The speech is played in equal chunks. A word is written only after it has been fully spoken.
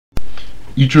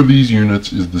Each of these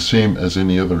units is the same as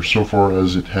any other so far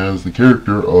as it has the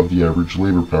character of the average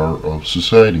labor power of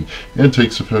society and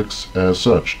takes effects as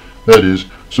such. That is,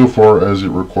 so far as it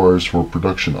requires for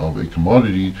production of a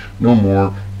commodity no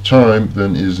more time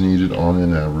than is needed on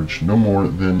an average, no more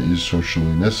than is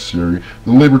socially necessary.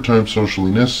 The labor time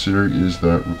socially necessary is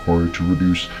that required to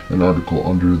produce an article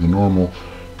under the normal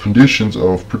conditions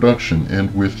of production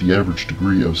and with the average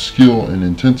degree of skill and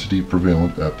intensity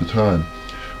prevalent at the time.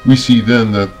 We see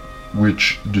then that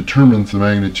which determines the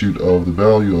magnitude of the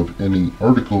value of any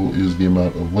article is the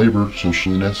amount of labor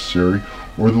socially necessary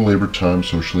or the labor time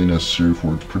socially necessary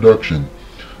for its production.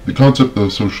 The concept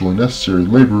of socially necessary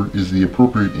labor is the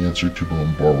appropriate answer to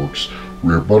Bowen Barwick's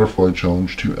rare butterfly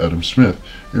challenge to Adam Smith.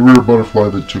 A rare butterfly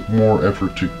that took more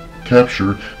effort to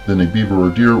capture than a beaver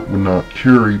or deer would not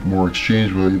carry more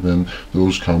exchange value than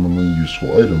those commonly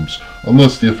useful items,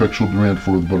 unless the effectual demand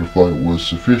for the butterfly was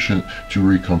sufficient to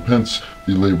recompense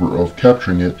the labor of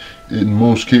capturing it. In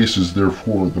most cases,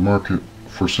 therefore, the market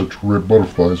for such rare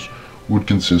butterflies would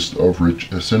consist of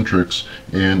rich eccentrics,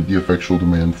 and the effectual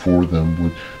demand for them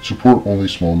would support only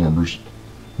small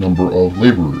number of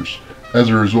laborers. As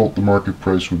a result, the market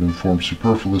price would inform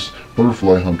superfluous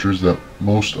butterfly hunters that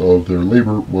most of their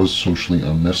labor was socially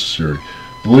unnecessary.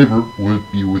 The labor would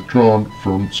be withdrawn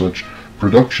from such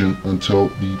production until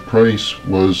the price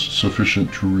was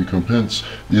sufficient to recompense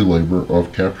the labor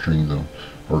of capturing them,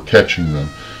 or catching them.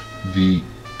 The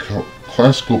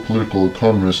classical political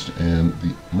economists and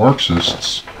the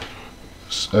Marxists,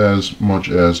 as much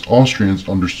as Austrians,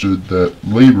 understood that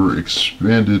labor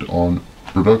expanded on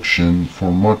production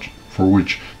for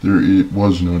which there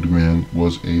was no demand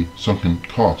was a sunken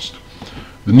cost.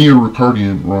 The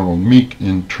neo-Ricardian Ronald Meek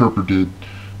interpreted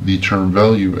the term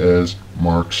value as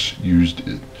Marx used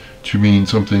it, to mean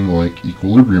something like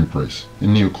equilibrium price.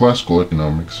 In neoclassical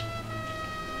economics,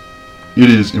 it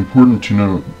is important to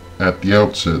note at the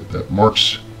outset that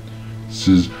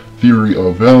Marx's theory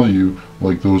of value,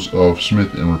 like those of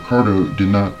Smith and Ricardo, did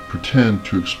not pretend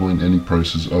to explain any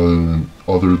prices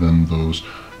other than those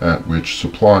at which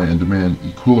supply and demand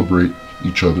equilibrate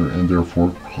each other and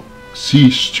therefore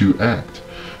cease to act.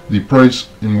 The price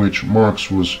in which Marx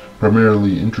was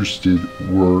primarily interested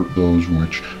were those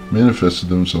which manifested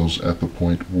themselves at the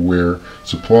point where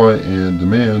supply and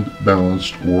demand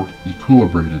balanced or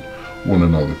equilibrated one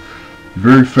another. The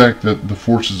very fact that the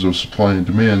forces of supply and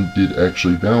demand did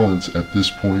actually balance at this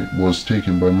point was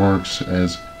taken by Marx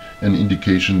as an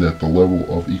indication that the level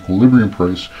of equilibrium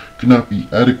price could not be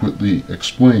adequately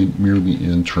explained merely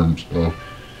in terms of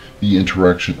the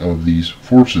interaction of these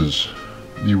forces.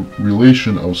 The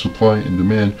relation of supply and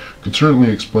demand could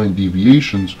certainly explain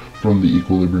deviations from the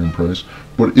equilibrium price,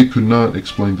 but it could not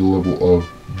explain the level of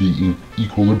the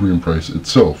equilibrium price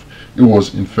itself. It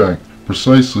was, in fact,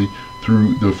 precisely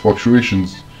through the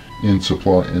fluctuations in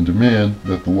supply and demand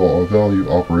that the law of value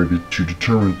operated to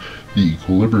determine the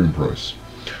equilibrium price.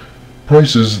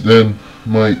 Prices then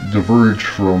might diverge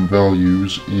from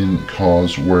values in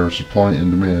cause where supply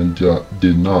and demand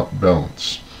did not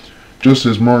balance. Just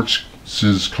as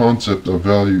Marx's concept of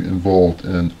value involved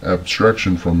an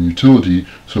abstraction from utility,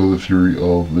 so the theory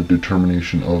of the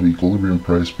determination of equilibrium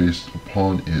price based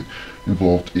upon it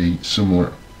involved a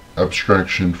similar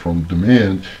abstraction from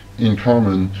demand. In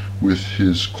common with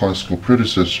his classical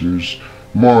predecessors,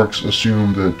 Marx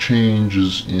assumed that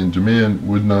changes in demand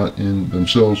would not in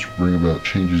themselves bring about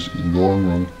changes in the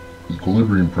long-run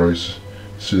equilibrium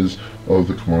prices of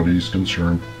the commodities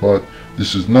concerned, but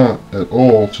this is not at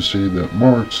all to say that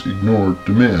Marx ignored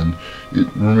demand. It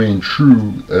remained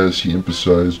true, as he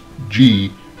emphasized,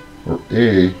 G, or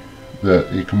A,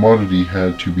 that a commodity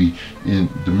had to be in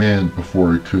demand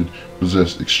before it could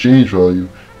possess exchange value,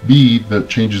 B, that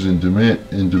changes in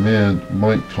demand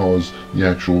might cause the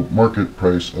actual market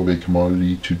price of a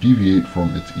commodity to deviate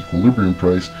from its equilibrium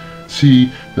price,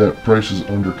 C, that prices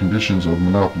under conditions of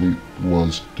monopoly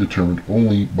was determined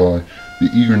only by the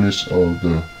eagerness of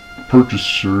the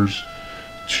purchasers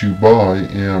to buy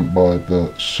and by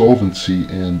the solvency,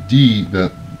 and D,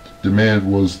 that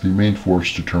demand was the main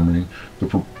force determining the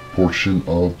proportion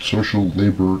of social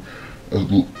labor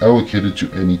allocated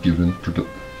to any given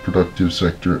productive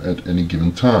sector at any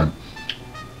given time.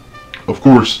 Of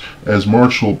course, as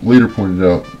Marshall later pointed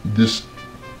out, this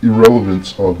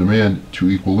irrelevance of demand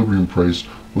to equilibrium price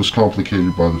was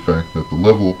complicated by the fact that the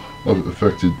level of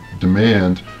affected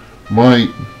demand might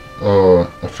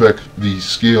affect the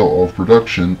scale of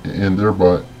production and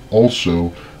thereby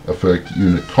also affect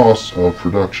unit costs of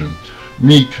production.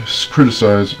 Meek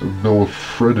criticized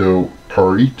Vilfredo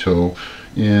Pareto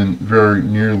in very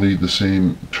nearly the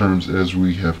same terms as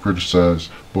we have criticized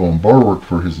Bowen Barwick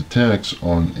for his attacks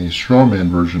on a strawman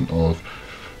version of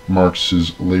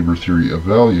Marx's labor theory of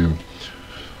value.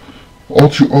 All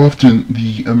too often,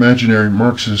 the imaginary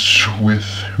Marxists with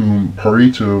whom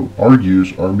Pareto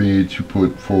argues are made to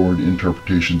put forward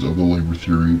interpretations of the labor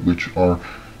theory which are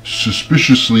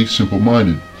suspiciously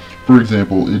simple-minded. For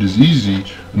example, it is easy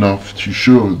enough to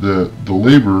show that the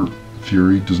labor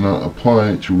theory does not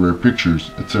apply to rare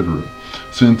pictures, etc.,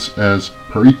 since, as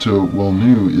Pareto well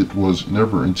knew, it was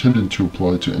never intended to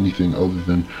apply to anything other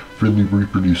than freely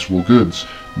reproducible goods,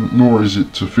 nor is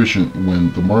it sufficient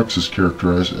when the Marxists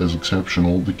characterize as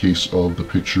exceptional the case of the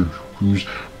picture whose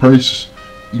price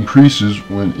increases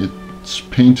when it's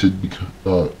painted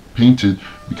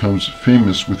becomes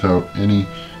famous without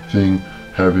anything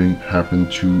having happened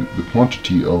to the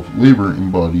quantity of labor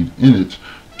embodied in it,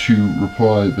 to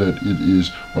reply that it is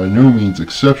by no means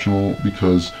exceptional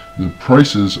because the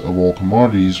prices of all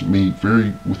commodities may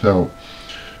vary without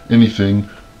anything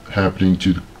happening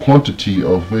to the quantity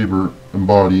of labor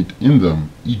embodied in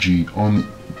them, e.g., on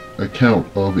account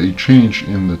of a change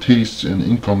in the tastes and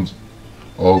incomes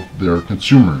of their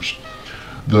consumers.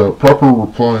 The proper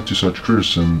reply to such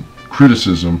criticism,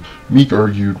 Meek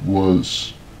argued,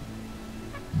 was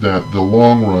that the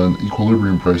long-run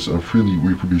equilibrium price of freely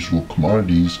reproducible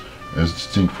commodities, as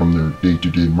distinct from their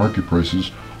day-to-day market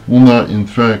prices, will not in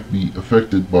fact be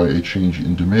affected by a change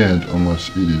in demand unless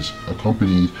it is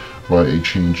accompanied by a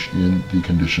change in the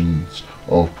conditions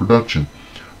of production.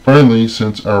 Finally,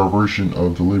 since our version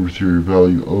of the labor theory of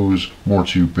value owes more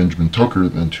to Benjamin Tucker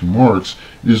than to Marx,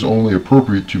 it is only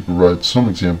appropriate to provide some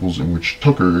examples in which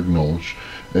Tucker acknowledged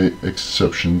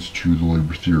exceptions to the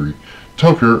labor theory.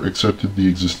 Tucker accepted the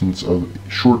existence of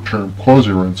short-term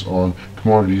quasi-rents on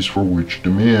commodities for which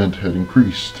demand had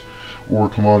increased, or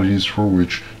commodities for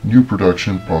which new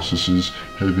production processes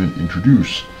had been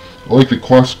introduced. Like the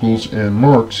classicals and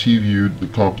Marx, he viewed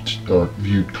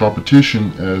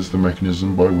competition as the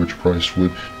mechanism by which price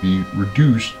would be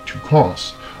reduced to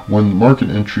cost. When market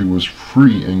entry was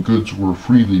free and goods were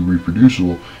freely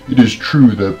reproducible, it is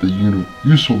true that the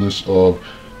usefulness of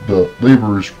the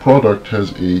laborer's product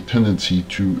has a tendency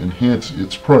to enhance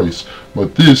its price,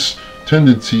 but this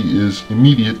tendency is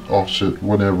immediate offset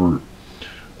whenever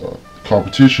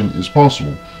competition is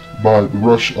possible. By the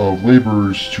rush of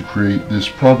laborers to create this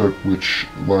product, which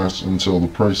lasts until the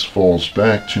price falls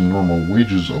back to normal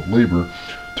wages of labor,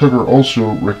 Tucker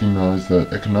also recognized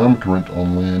that economic rent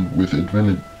on land with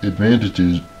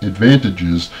advantages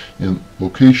in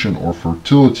location or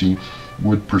fertility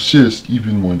would persist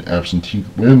even when absentee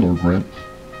landlord rent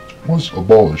was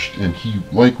abolished, and he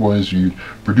likewise viewed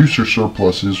producer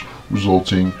surpluses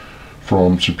resulting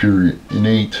from superior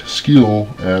innate skill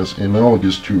as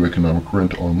analogous to economic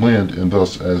rent on land, and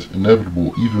thus as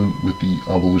inevitable even with the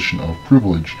abolition of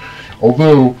privilege.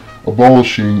 Although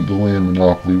abolishing the land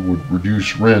monopoly would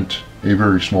reduce rent a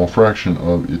very small fraction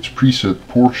of its preset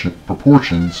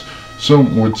proportions,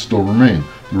 some would still remain.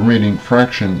 The remaining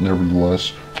fraction,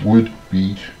 nevertheless, would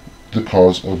be the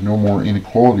cause of no more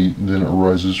inequality than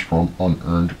arises from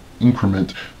unearned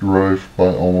increment derived by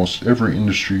almost every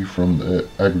industry from the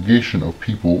aggregation of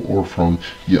people, or from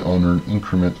the unearned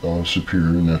increment of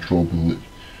superior natural ability,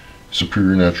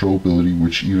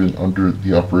 which even under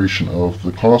the operation of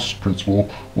the cost principle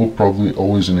will probably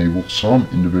always enable some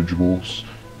individuals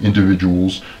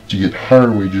to get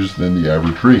higher wages than the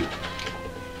average rate.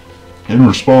 In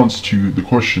response to the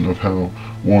question of how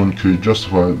one could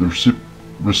justify the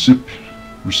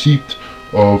receipt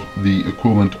of the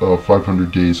equivalent of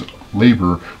 500 days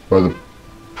labor by the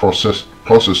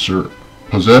possessor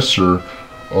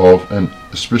of an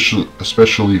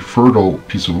especially fertile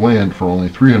piece of land for only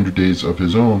 300 days of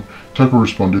his own, Tucker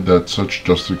responded that such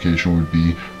justification would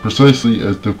be precisely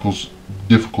as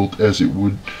difficult as it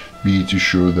would be to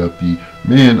show that the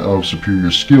man of superior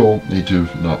skill,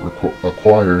 native not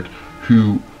acquired,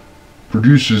 who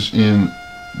produces in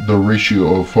the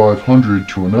ratio of 500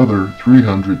 to another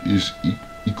 300 is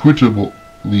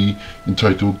equitably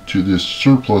entitled to this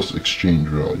surplus exchange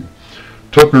value.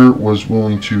 Tucker was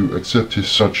willing to accept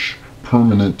such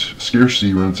permanent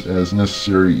scarcity rents as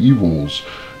necessary evils.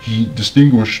 He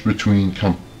distinguished between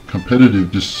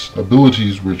competitive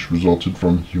disabilities which resulted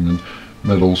from human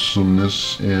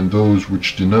meddlesomeness and those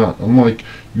which did not. Unlike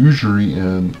usury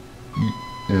and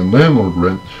landlord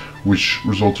rent, which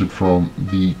resulted from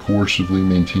the coercively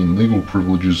maintained legal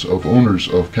privileges of owners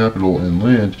of capital and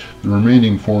land, the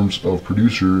remaining forms of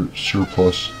producer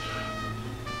surplus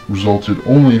resulted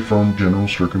only from general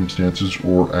circumstances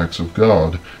or acts of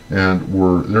God, and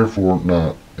were therefore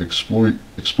not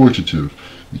exploitative.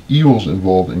 The evils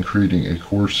involved in creating a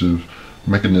coercive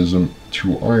mechanism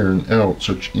to iron out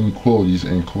such inequalities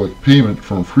and collect payment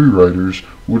from free riders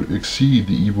would exceed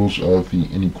the evils of the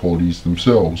inequalities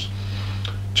themselves.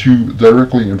 To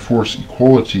directly enforce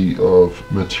equality of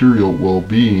material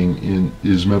well-being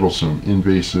is meddlesome,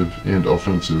 invasive, and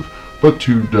offensive, but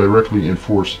to directly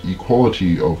enforce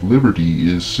equality of liberty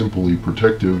is simply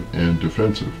protective and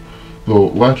defensive. The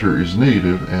latter is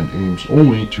negative and aims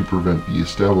only to prevent the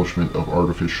establishment of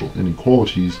artificial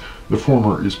inequalities. The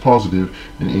former is positive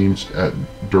and aims at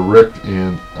direct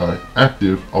and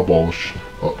active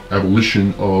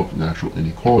abolition of natural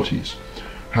inequalities.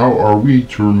 How are we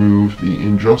to remove the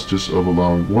injustice of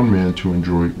allowing one man to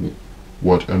enjoy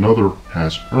what another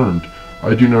has earned?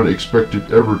 I do not expect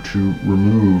it ever to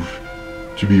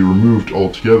be removed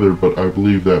altogether, but I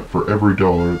believe that for every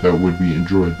dollar that would be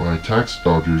enjoyed by tax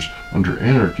dodgers under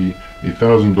anarchy,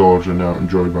 $1,000 are now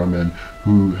enjoyed by men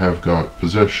who have got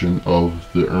possession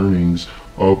of the earnings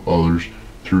of others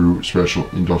through special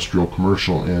industrial,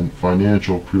 commercial, and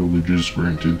financial privileges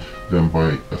granted them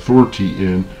by authority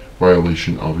in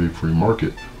violation of a free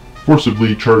market.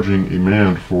 Forcibly charging a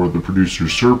man for the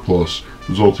producer's surplus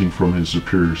resulting from his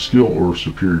superior skill or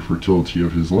superior fertility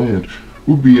of his land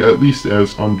would be at least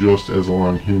as unjust as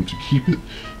allowing him to keep it.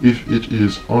 If it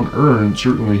is unearned,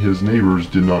 certainly his neighbors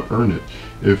did not earn it.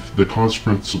 If the cost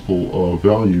principle of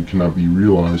value cannot be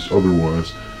realized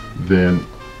otherwise than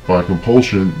by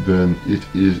compulsion, then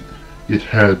it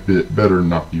had better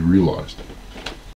not be realized.